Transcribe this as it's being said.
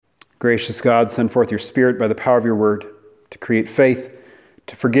Gracious God, send forth your Spirit by the power of your word to create faith,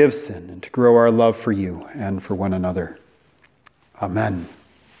 to forgive sin, and to grow our love for you and for one another. Amen.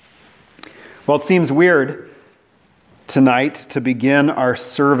 Well, it seems weird tonight to begin our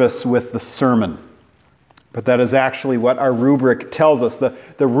service with the sermon, but that is actually what our rubric tells us. The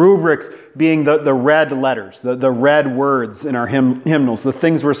rubrics being the red letters, the red words in our hymnals, the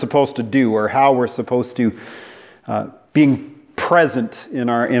things we're supposed to do or how we're supposed to being present in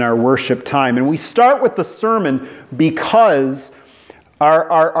our worship time. And we start with the sermon because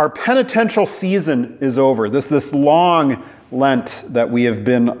our penitential season is over. This long Lent that we have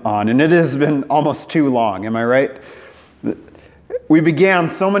been on, and it has been almost too long, am I right? We began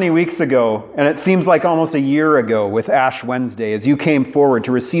so many weeks ago, and it seems like almost a year ago with Ash Wednesday, as you came forward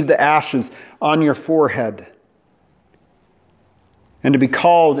to receive the ashes on your forehead and to be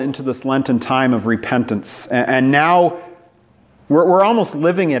called into this Lenten time of repentance. And now we're almost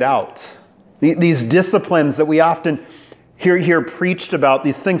living it out. These disciplines that we often hear preached about,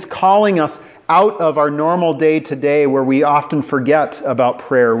 these things calling us out of our normal day-to-day where we often forget about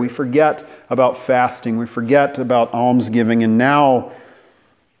prayer, we forget about fasting, we forget about almsgiving, and now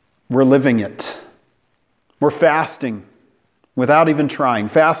we're living it. We're fasting without even trying,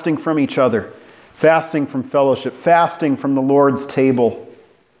 fasting from each other, fasting from fellowship, fasting from the Lord's table,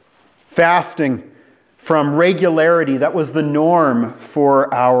 fasting from regularity that was the norm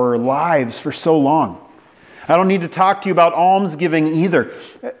for our lives for so long. I don't need to talk to you about almsgiving either.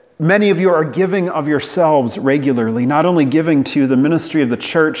 Many of you are giving of yourselves regularly, not only giving to the ministry of the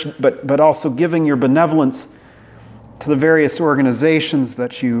church, but also giving your benevolence to the various organizations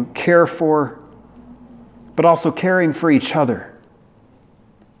that you care for, but also caring for each other.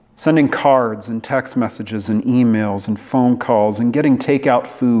 Sending cards and text messages and emails and phone calls and getting takeout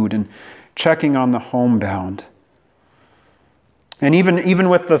food and checking on the homebound. And even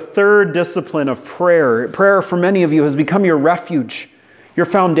with the third discipline of prayer for many of you has become your refuge, your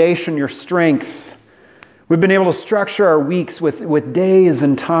foundation, your strength. We've been able to structure our weeks with days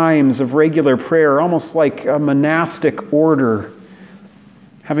and times of regular prayer, almost like a monastic order,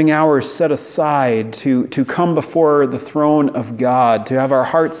 having hours set aside to come before the throne of God, to have our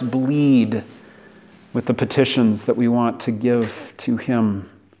hearts bleed with the petitions that we want to give to Him,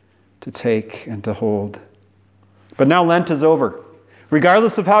 to take and to hold. But now Lent is over.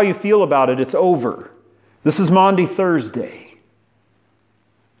 Regardless of how you feel about it, it's over. This is Maundy Thursday.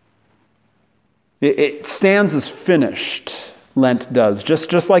 It stands as finished, Lent does.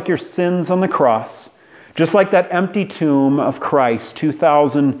 Just like your sins on the cross, just like that empty tomb of Christ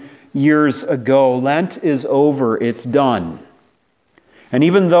 2,000 years ago, Lent is over. It's done. And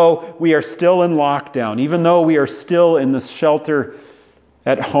even though we are still in lockdown, even though we are still in this shelter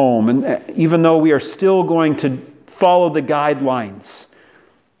at home, and even though we are still going to follow the guidelines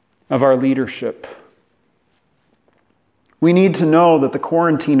of our leadership, we need to know that the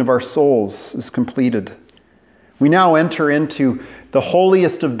quarantine of our souls is completed. We now enter into the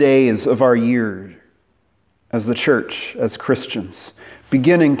holiest of days of our year as the church, as Christians,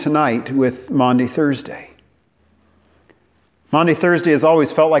 beginning tonight with Maundy Thursday. Maundy Thursday has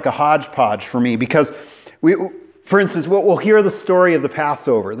always felt like a hodgepodge for me because for instance, we'll hear the story of the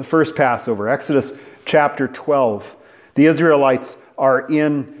Passover, the first Passover, Exodus chapter 12. The Israelites are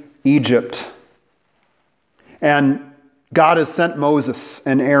in Egypt, and God has sent Moses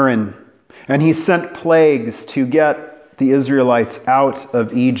and Aaron, and He sent plagues to get the Israelites out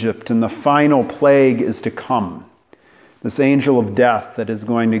of Egypt, and the final plague is to come. This angel of death that is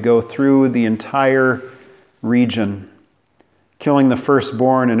going to go through the entire region, killing the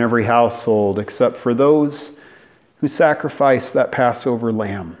firstborn in every household except for those who sacrifice that Passover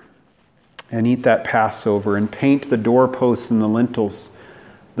lamb and eat that Passover and paint the doorposts and the lintels,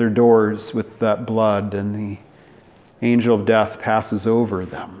 their doors, with that blood, and the angel of death passes over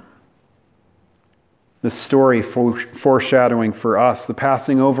them. This story foreshadowing for us the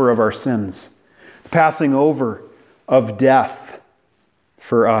passing over of our sins, the passing over of death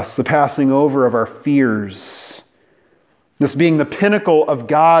for us, the passing over of our fears. This being the pinnacle of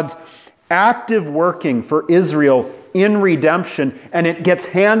God's active working for Israel in redemption, and it gets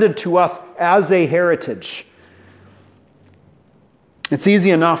handed to us as a heritage. It's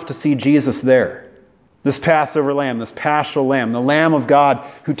easy enough to see Jesus there. This Passover lamb, this paschal lamb, the Lamb of God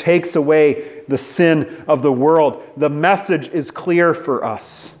who takes away the sin of the world. The message is clear for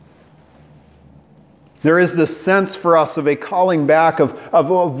us. There is this sense for us of a calling back of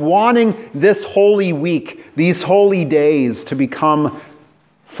wanting this holy week, these holy days to become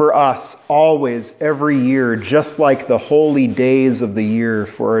for us always, every year, just like the holy days of the year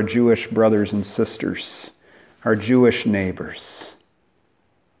for our Jewish brothers and sisters, our Jewish neighbors.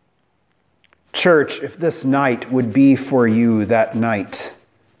 Church, if this night would be for you that night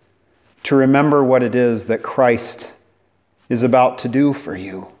to remember what it is that Christ is about to do for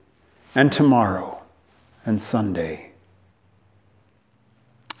you, and tomorrow, and Sunday.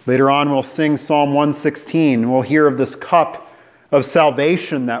 Later on, we'll sing Psalm 116. We'll hear of this cup of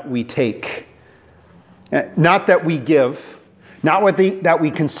salvation that we take. Not that we give, not that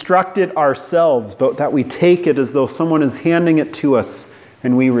we construct it ourselves, but that we take it as though someone is handing it to us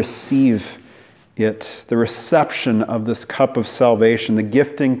and we receive it. The reception of this cup of salvation, the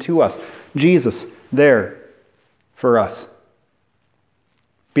gifting to us. Jesus there for us.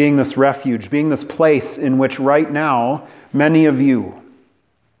 Being this refuge, being this place in which right now many of you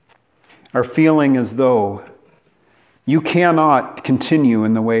are feeling as though you cannot continue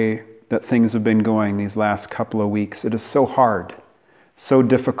in the way that things have been going these last couple of weeks. It is so hard, so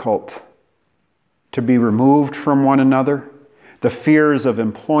difficult to be removed from one another. The fears of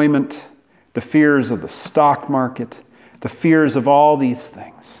employment, the fears of the stock market, the fears of all these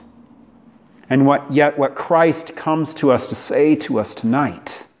things. And what Christ comes to us to say to us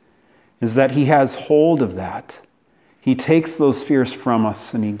tonight is that he has hold of that. He takes those fears from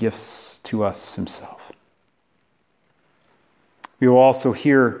us and he gives to us himself. We will also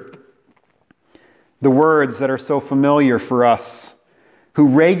hear the words that are so familiar for us who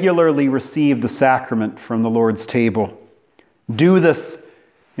regularly receive the sacrament from the Lord's table. Do this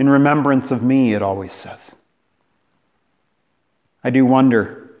in remembrance of me, it always says. I do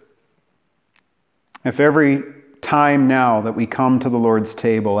wonder if every time now that we come to the Lord's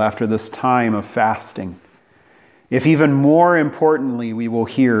table after this time of fasting, if even more importantly we will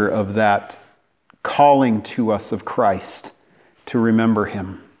hear of that calling to us of Christ to remember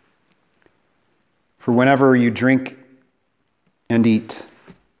him. For whenever you drink and eat,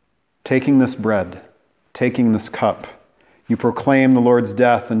 taking this bread, taking this cup, you proclaim the Lord's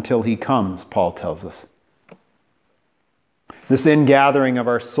death until he comes, Paul tells us. This ingathering of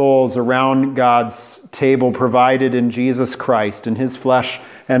our souls around God's table provided in Jesus Christ, in his flesh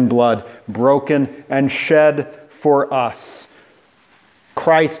and blood, broken and shed for us.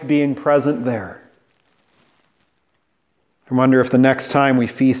 Christ being present there. I wonder if the next time we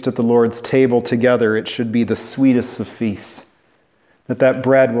feast at the Lord's table together, it should be the sweetest of feasts. That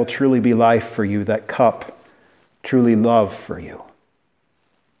bread will truly be life for you, that cup truly love for you.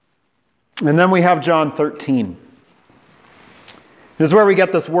 And then we have John 13. This is where we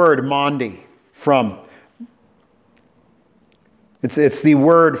get this word, Maundy, from. It's the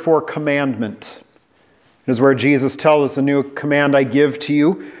word for commandment. It is where Jesus tells us, a new command I give to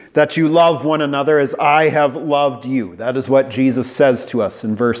you, that you love one another as I have loved you. That is what Jesus says to us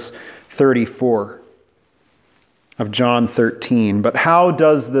in verse 34 of John 13. But how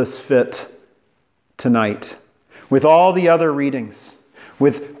does this fit tonight? With all the other readings,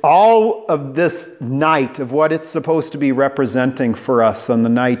 with all of this night of what it's supposed to be representing for us on the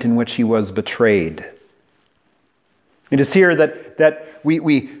night in which he was betrayed. It is here that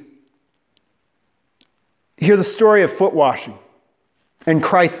we hear the story of foot washing and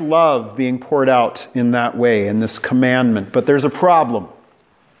Christ's love being poured out in that way, in this commandment. But there's a problem.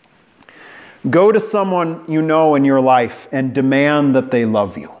 Go to someone you know in your life and demand that they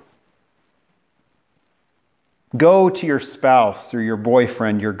love you. Go to your spouse or your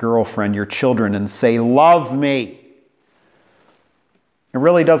boyfriend, your girlfriend, your children and say, love me. It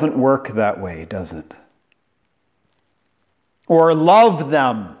really doesn't work that way, does it? Or love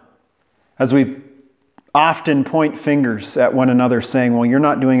them, as we often point fingers at one another saying, well, you're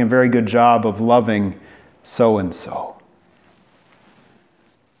not doing a very good job of loving so-and-so.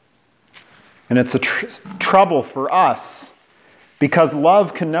 And it's a trouble for us because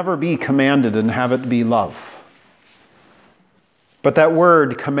love can never be commanded and have it be love. But that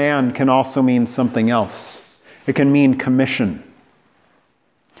word command can also mean something else. It can mean commission.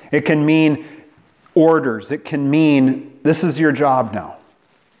 It can mean orders. It can mean this is your job now.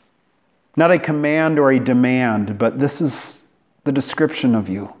 Not a command or a demand, but this is the description of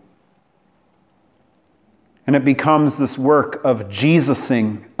you. And it becomes this work of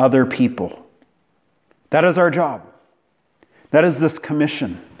Jesusing other people. That is our job. That is this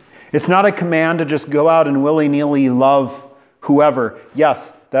commission. It's not a command to just go out and willy-nilly love whoever.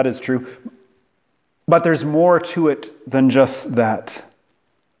 Yes, that is true. But there's more to it than just that.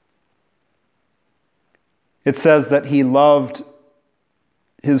 It says that he loved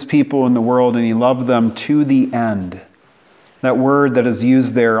his people in the world and he loved them to the end. That word that is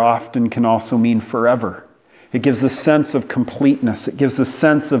used there often can also mean forever. It gives a sense of completeness. It gives a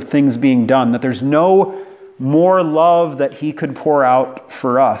sense of things being done, that there's no more love that he could pour out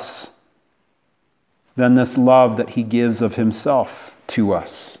for us than this love that he gives of himself to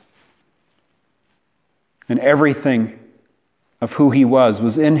us. And everything of who he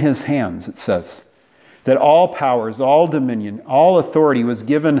was in his hands, it says. That all powers, all dominion, all authority was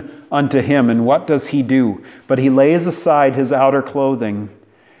given unto him. And what does he do? But he lays aside his outer clothing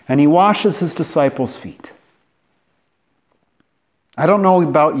and he washes his disciples' feet. I don't know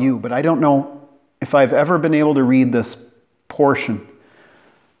about you, but I don't know if I've ever been able to read this portion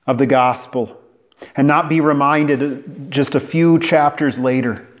of the gospel and not be reminded just a few chapters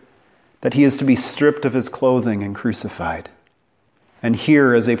later that he is to be stripped of his clothing and crucified. And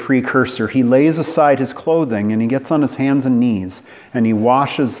here, as a precursor, he lays aside his clothing and he gets on his hands and knees and he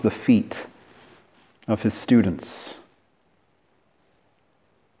washes the feet of his students.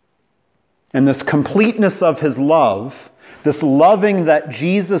 And this completeness of his love, this loving that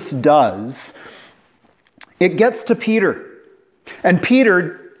Jesus does, it gets to Peter. And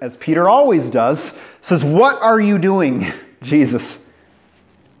Peter, as Peter always does, says, "What are you doing, Jesus?"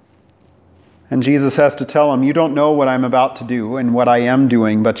 And Jesus has to tell him, "You don't know what I'm about to do and what I am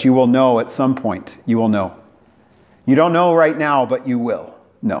doing, but you will know at some point. You will know. You don't know right now, but you will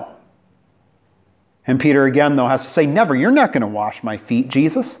know." And Peter again, though, has to say, "Never. You're not going to wash my feet,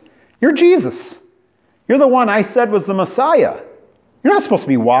 Jesus. You're Jesus. You're the one I said was the Messiah. You're not supposed to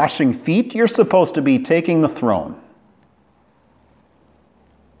be washing feet. You're supposed to be taking the throne."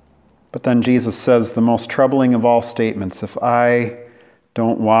 But then Jesus says the most troubling of all statements, "If I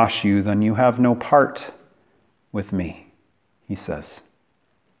don't wash you, then you have no part with me," he says.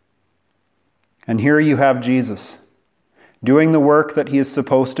 And here you have Jesus doing the work that he is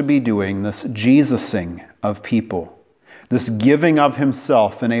supposed to be doing, this Jesusing of people, this giving of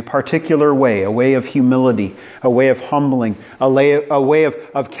himself in a particular way, a way of humility, a way of humbling, a way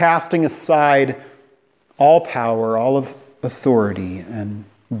of casting aside all power, all of authority, and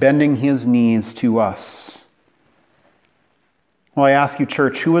bending his knees to us. Well, I ask you,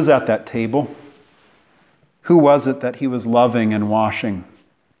 church, who was at that table? Who was it that he was loving and washing?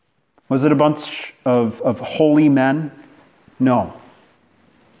 Was it a bunch of holy men? No.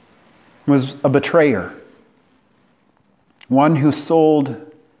 It was a betrayer. One who sold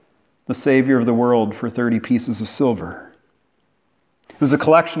the Savior of the world for 30 pieces of silver. It was a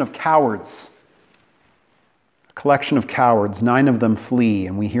collection of cowards. A collection of cowards. 9 of them flee,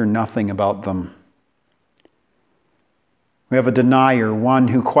 and we hear nothing about them. We have a denier, one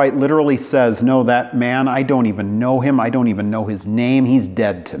who quite literally says, "No, that man, I don't even know him. I don't even know his name. He's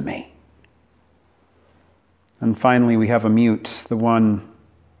dead to me." And finally, we have a mute, the one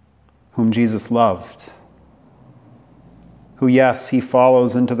whom Jesus loved, who, yes, he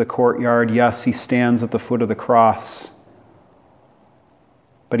follows into the courtyard. Yes, he stands at the foot of the cross.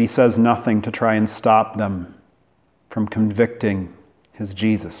 But he says nothing to try and stop them from convicting his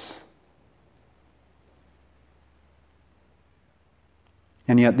Jesus.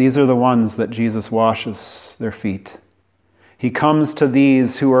 And yet these are the ones that Jesus washes their feet. He comes to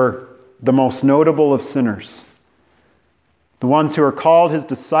these who are the most notable of sinners, the ones who are called his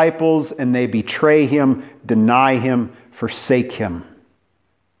disciples, and they betray him, deny him, forsake him.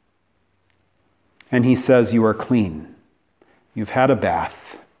 And he says, "You are clean. You've had a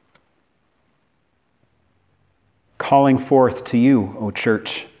bath." Calling forth to you, O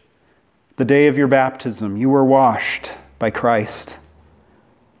church, the day of your baptism, you were washed by Christ,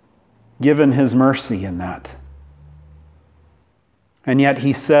 given his mercy in that. And yet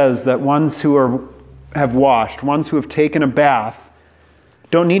he says that ones who have washed, ones who have taken a bath,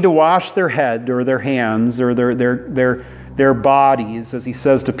 don't need to wash their head or their hands or their bodies, as he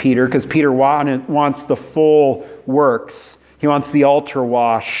says to Peter, because Peter wants the full works. He wants the altar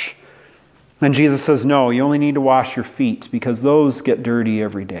wash. And Jesus says, no, you only need to wash your feet because those get dirty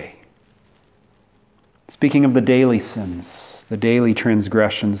every day. Speaking of the daily sins, the daily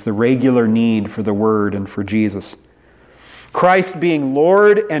transgressions, the regular need for the Word and for Jesus. Christ being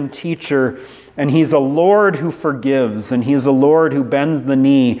Lord and teacher, and he's a Lord who forgives, and he's a Lord who bends the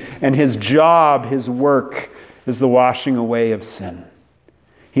knee, and his job, his work, is the washing away of sin.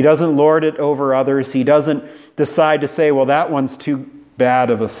 He doesn't lord it over others. He doesn't decide to say, well, that one's too bad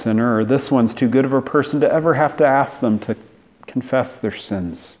of a sinner, or this one's too good of a person to ever have to ask them to confess their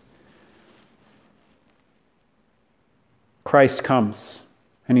sins. Christ comes,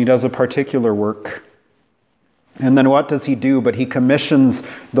 and he does a particular work. And then what does he do? But he commissions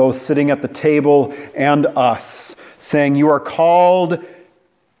those sitting at the table and us, saying, you are called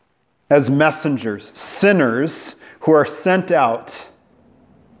as messengers, sinners who are sent out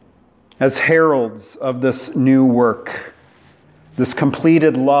as heralds of this new work, this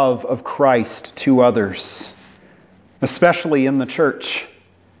completed love of Christ to others, especially in the church.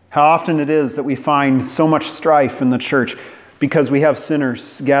 How often it is that we find so much strife in the church because we have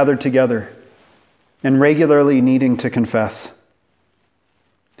sinners gathered together. and regularly needing to confess.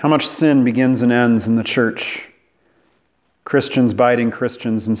 How much sin begins and ends in the church. Christians biting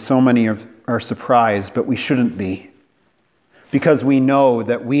Christians, and so many are surprised, but we shouldn't be. Because we know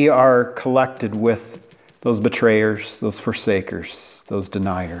that we are collected with those betrayers, those forsakers, those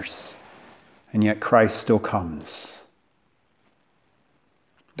deniers. And yet Christ still comes.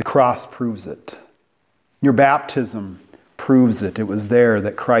 The cross proves it. Your baptism proves it. It was there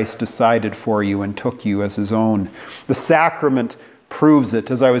that Christ decided for you and took you as his own. The sacrament proves it.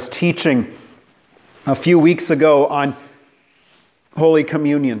 As I was teaching a few weeks ago on Holy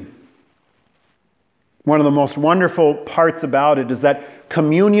Communion, one of the most wonderful parts about it is that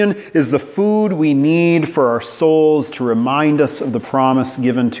communion is the food we need for our souls to remind us of the promise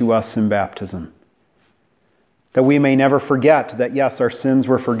given to us in baptism. That we may never forget that, yes, our sins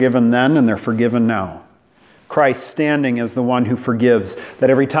were forgiven then and they're forgiven now. Christ standing as the one who forgives. That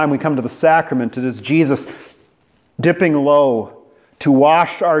every time we come to the sacrament, it is Jesus dipping low to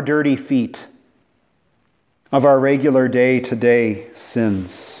wash our dirty feet of our regular day-to-day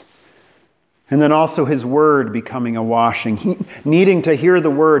sins. And then also his word becoming a washing. Needing to hear the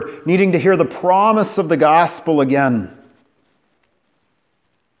word, needing to hear the promise of the gospel again.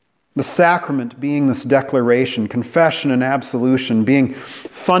 The sacrament being this declaration, confession and absolution being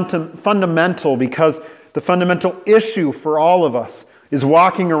fundamental, because the fundamental issue for all of us is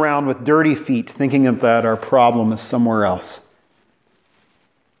walking around with dirty feet, thinking that our problem is somewhere else.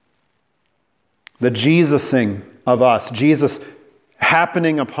 The Jesusing of us, Jesus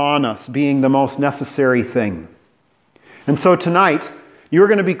happening upon us being the most necessary thing. And so tonight, you're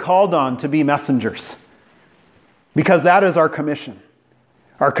going to be called on to be messengers, because that is our commission.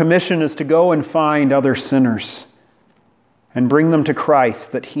 Our commission is to go and find other sinners and bring them to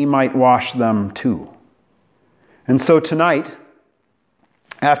Christ that he might wash them too. And so tonight,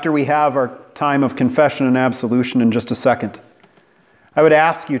 after we have our time of confession and absolution in just a second, I would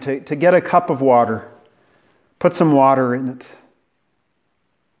ask you to get a cup of water, put some water in it,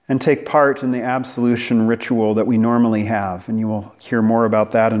 and take part in the absolution ritual that we normally have. And you will hear more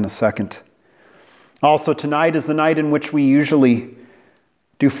about that in a second. Also, tonight is the night in which we usually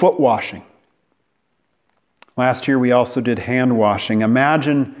do foot washing. Last year we also did hand washing.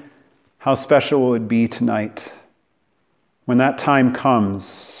 Imagine how special it would be tonight. When that time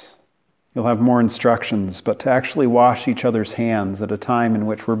comes, you'll have more instructions, but to actually wash each other's hands at a time in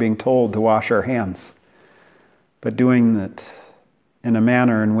which we're being told to wash our hands, but doing it in a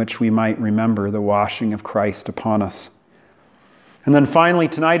manner in which we might remember the washing of Christ upon us. And then finally,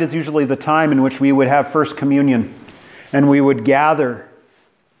 tonight is usually the time in which we would have First Communion, and we would gather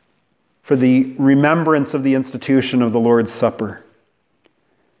for the remembrance of the institution of the Lord's Supper.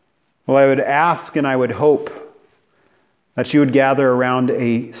 Well, I would ask and I would hope that you would gather around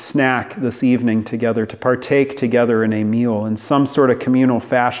a snack this evening together, to partake together in a meal in some sort of communal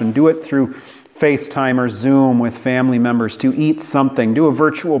fashion. Do it through FaceTime or Zoom with family members, to eat something, do a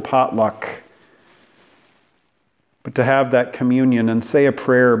virtual potluck. But to have that communion and say a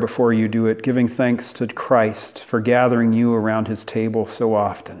prayer before you do it, giving thanks to Christ for gathering you around his table so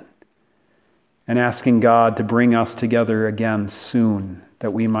often, and asking God to bring us together again soon,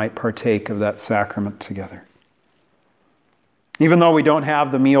 that we might partake of that sacrament together. Even though we don't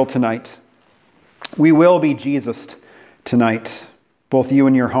have the meal tonight, we will be Jesused tonight, both you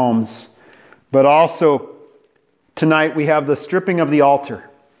and your homes. But also, tonight we have the stripping of the altar.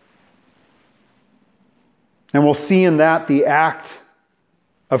 And we'll see in that the act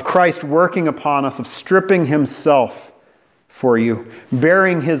of Christ working upon us, of stripping himself for you,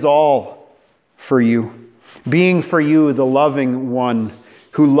 bearing his all for you, being for you the loving one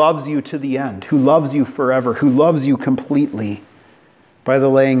who loves you to the end, who loves you forever, who loves you completely by the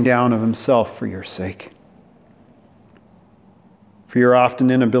laying down of himself for your sake. For your often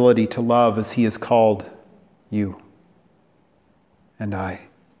inability to love as he has called you and I.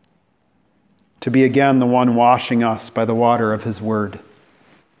 To be again the one washing us by the water of his word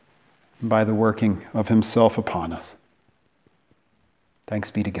and by the working of himself upon us.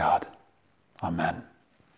 Thanks be to God. Amen.